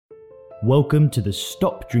Welcome to the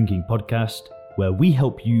Stop Drinking podcast, where we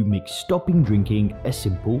help you make stopping drinking a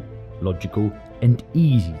simple, logical, and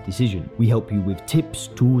easy decision. We help you with tips,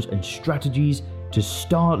 tools, and strategies to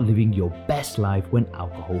start living your best life when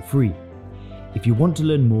alcohol-free. If you want to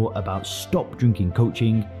learn more about Stop Drinking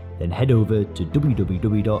coaching, then head over to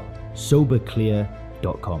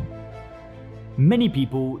www.soberclear.com. Many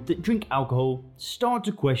people that drink alcohol start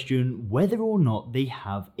to question whether or not they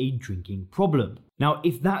have a drinking problem. Now,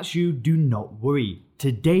 if that's you, do not worry.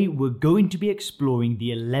 Today, we're going to be exploring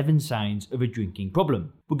the 11 signs of a drinking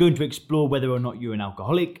problem. We're going to explore whether or not you're an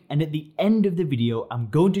alcoholic, and at the end of the video, I'm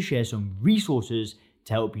going to share some resources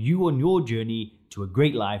to help you on your journey to a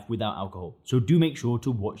great life without alcohol. So do make sure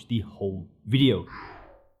to watch the whole video.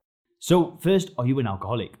 So first, are you an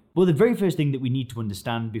alcoholic? Well, the very first thing that we need to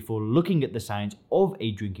understand before looking at the signs of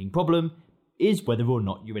a drinking problem is whether or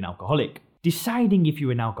not you're an alcoholic. Deciding if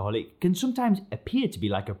you're an alcoholic can sometimes appear to be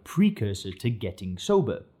like a precursor to getting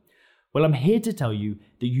sober. Well, I'm here to tell you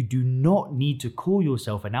that you do not need to call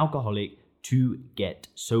yourself an alcoholic to get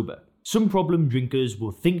sober. Some problem drinkers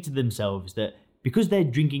will think to themselves that because their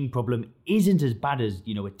drinking problem isn't as bad as,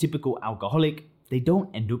 a typical alcoholic, they don't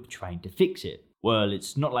end up trying to fix it. Well,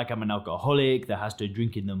 it's not like I'm an alcoholic that has to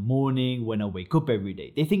drink in the morning when I wake up every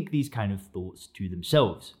day. They think these kind of thoughts to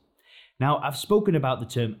themselves. Now, I've spoken about the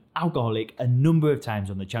term alcoholic a number of times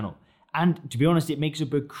on the channel, and to be honest, it makes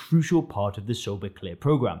up a crucial part of the Sober Clear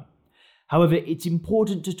program. However, it's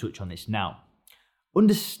important to touch on this now.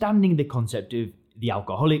 Understanding the concept of the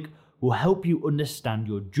alcoholic will help you understand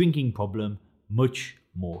your drinking problem much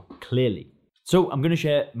more clearly. So I'm going to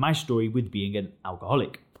share my story with being an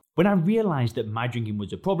alcoholic. When I realized that my drinking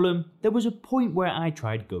was a problem, there was a point where I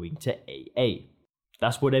tried going to AA.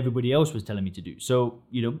 That's what everybody else was telling me to do. So,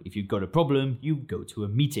 if you've got a problem, you go to a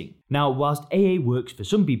meeting. Now, whilst AA works for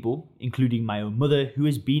some people, including my own mother, who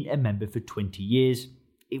has been a member for 20 years,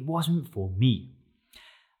 it wasn't for me.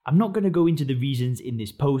 I'm not going to go into the reasons in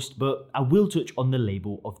this post, but I will touch on the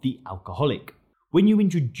label of the alcoholic. When you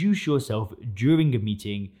introduce yourself during a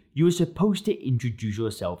meeting, you are supposed to introduce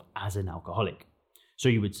yourself as an alcoholic. So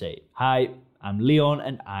you would say, "Hi, I'm Leon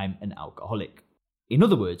and I'm an alcoholic." In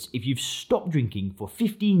other words, if you've stopped drinking for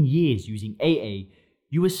 15 years using AA,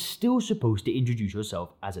 you are still supposed to introduce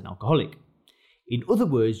yourself as an alcoholic. In other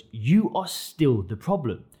words, you are still the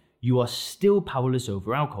problem. You are still powerless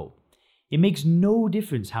over alcohol. It makes no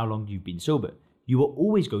difference how long you've been sober. You are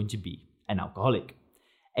always going to be an alcoholic.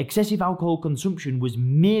 Excessive alcohol consumption was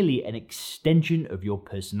merely an extension of your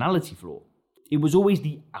personality flaw. It was always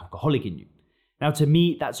the alcoholic in you. Now, to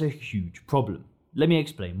me, that's a huge problem. Let me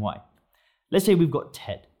explain why. Let's say we've got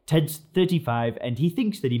Ted. Ted's 35 and he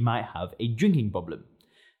thinks that he might have a drinking problem.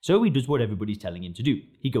 So he does what everybody's telling him to do.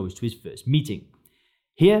 He goes to his first meeting.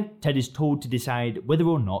 Here, Ted is told to decide whether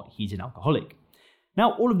or not he's an alcoholic.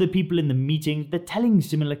 Now, all of the people in the meeting, they're telling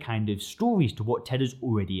similar kind of stories to what Ted has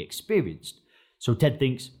already experienced. So Ted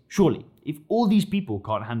thinks, surely, if all these people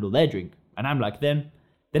can't handle their drink, and I'm like them,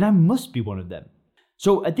 then I must be one of them.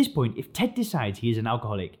 So at this point, if Ted decides he is an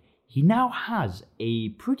alcoholic, he now has a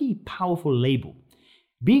pretty powerful label.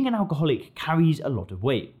 Being an alcoholic carries a lot of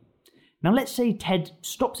weight. Now let's say Ted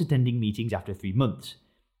stops attending meetings after 3 months.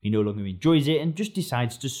 He no longer enjoys it and just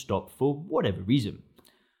decides to stop for whatever reason.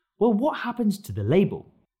 Well, what happens to the label?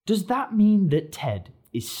 Does that mean that Ted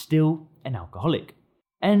is still an alcoholic?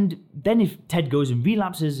 And then if Ted goes and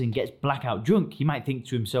relapses and gets blackout drunk, he might think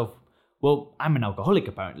to himself, well, I'm an alcoholic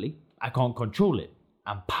apparently. I can't control it.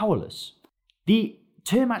 I'm powerless. The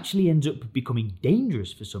term actually ends up becoming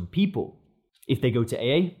dangerous for some people. If they go to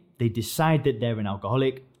AA, they decide that they're an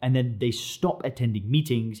alcoholic, and then they stop attending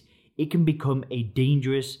meetings, it can become a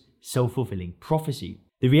dangerous, self-fulfilling prophecy.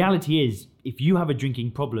 The reality is, if you have a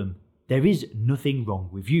drinking problem, there is nothing wrong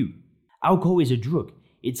with you. Alcohol is a drug.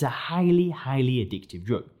 It's a highly, highly addictive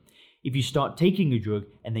drug. If you start taking a drug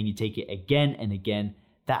and then you take it again and again,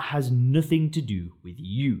 that has nothing to do with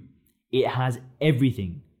you. It has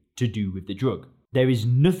everything to do with the drug. There is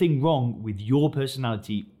nothing wrong with your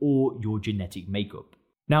personality or your genetic makeup.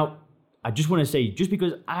 Now, I just want to say, just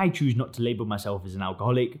because I choose not to label myself as an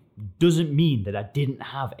alcoholic doesn't mean that I didn't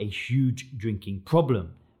have a huge drinking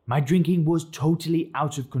problem. My drinking was totally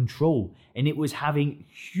out of control and it was having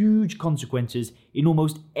huge consequences in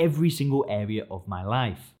almost every single area of my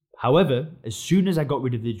life. However, as soon as I got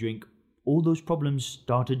rid of the drink, all those problems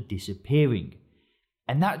started disappearing.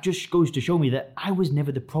 And that just goes to show me that I was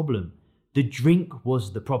never the problem. The drink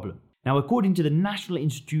was the problem. Now, according to the National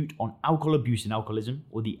Institute on Alcohol Abuse and Alcoholism,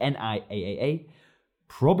 or the NIAAA,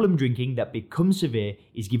 problem drinking that becomes severe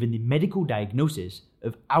is given the medical diagnosis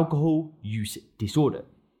of alcohol use disorder.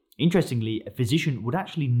 Interestingly, a physician would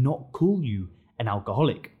actually not call you an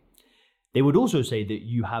alcoholic. They would also say that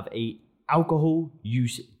you have an alcohol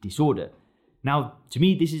use disorder. Now, to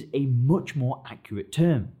me, this is a much more accurate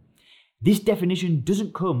term. This definition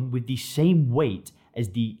doesn't come with the same weight as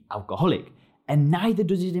the alcoholic, and neither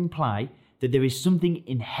does it imply that there is something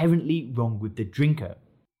inherently wrong with the drinker.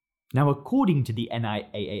 Now, according to the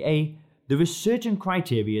NIAAA, there are certain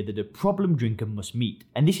criteria that a problem drinker must meet,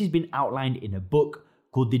 and this has been outlined in a book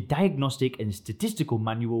called the Diagnostic and Statistical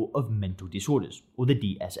Manual of Mental Disorders, or the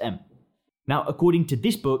DSM. Now, according to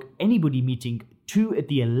this book, anybody meeting 2 of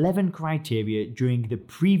the 11 criteria during the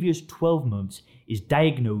previous 12 months is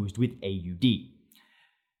diagnosed with AUD.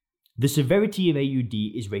 The severity of AUD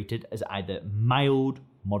is rated as either mild,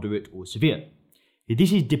 moderate, or severe.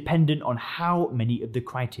 This is dependent on how many of the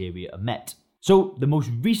criteria are met. So, the most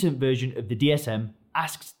recent version of the DSM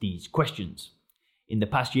asks these questions. In the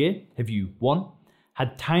past year, have you 1.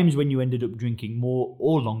 Had times when you ended up drinking more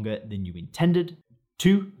or longer than you intended?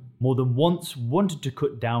 2. More than once wanted to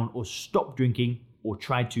cut down or stop drinking or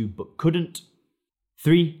tried to but couldn't?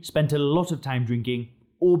 3. Spent a lot of time drinking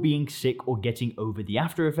or being sick or getting over the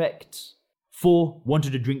after effects? 4.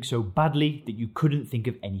 Wanted to drink so badly that you couldn't think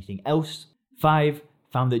of anything else? 5.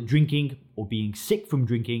 Found that drinking or being sick from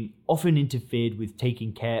drinking often interfered with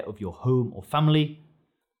taking care of your home or family,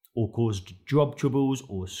 or caused job troubles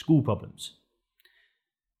or school problems?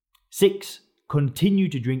 6. Continue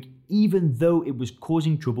to drink even though it was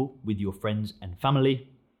causing trouble with your friends and family?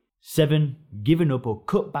 7. Given up or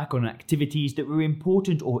cut back on activities that were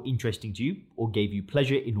important or interesting to you or gave you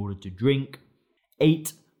pleasure in order to drink?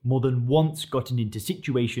 8. More than once gotten into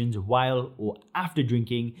situations while or after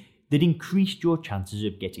drinking that increased your chances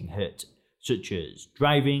of getting hurt, such as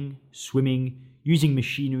driving, swimming, using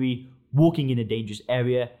machinery, walking in a dangerous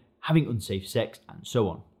area, having unsafe sex, and so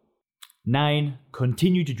on. 9.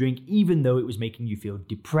 Continue to drink even though it was making you feel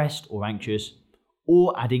depressed or anxious,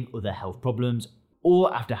 or adding other health problems,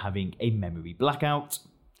 or after having a memory blackout.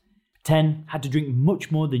 10. Had to drink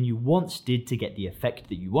much more than you once did to get the effect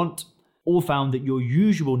that you want, or found that your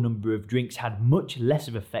usual number of drinks had much less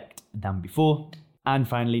of effect than before. And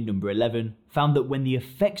finally, number 11, found that when the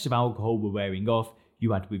effects of alcohol were wearing off,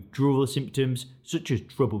 you had withdrawal symptoms such as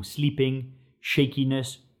trouble sleeping,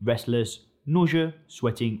 shakiness, restless, nausea,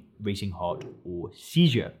 sweating, racing heart, or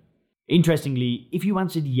seizure. Interestingly, if you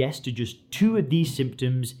answered yes to just 2 of these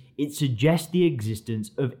symptoms, it suggests the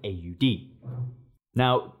existence of AUD.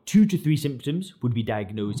 Now, 2 to 3 symptoms would be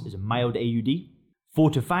diagnosed as a mild AUD,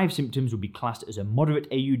 4 to 5 symptoms would be classed as a moderate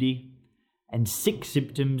AUD, and 6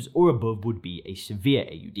 symptoms or above would be a severe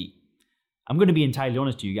AUD. I'm going to be entirely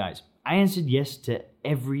honest to you guys. I answered yes to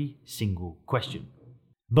every single question.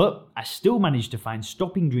 But I still managed to find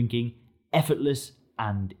stopping drinking effortless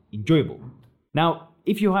and enjoyable. Now,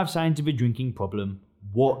 if you have signs of a drinking problem,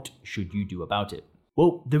 what should you do about it?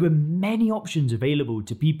 Well, there are many options available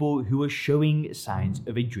to people who are showing signs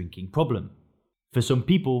of a drinking problem. For some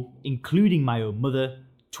people, including my own mother,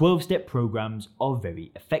 12-step programs are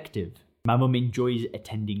very effective. My mum enjoys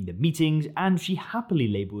attending the meetings and she happily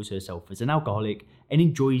labels herself as an alcoholic and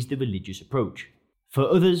enjoys the religious approach. For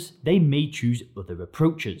others, they may choose other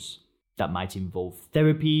approaches. That might involve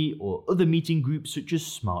therapy or other meeting groups such as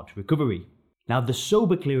Smart Recovery. Now, the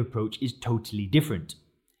Sober Clear approach is totally different.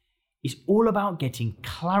 It's all about getting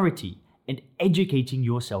clarity and educating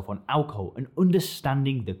yourself on alcohol and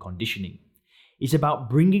understanding the conditioning. It's about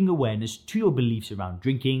bringing awareness to your beliefs around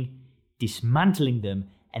drinking, dismantling them,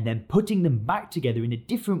 and then putting them back together in a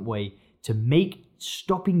different way to make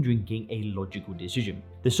stopping drinking a logical decision.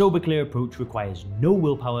 The Sober Clear approach requires no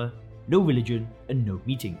willpower, no religion, and no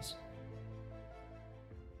meetings.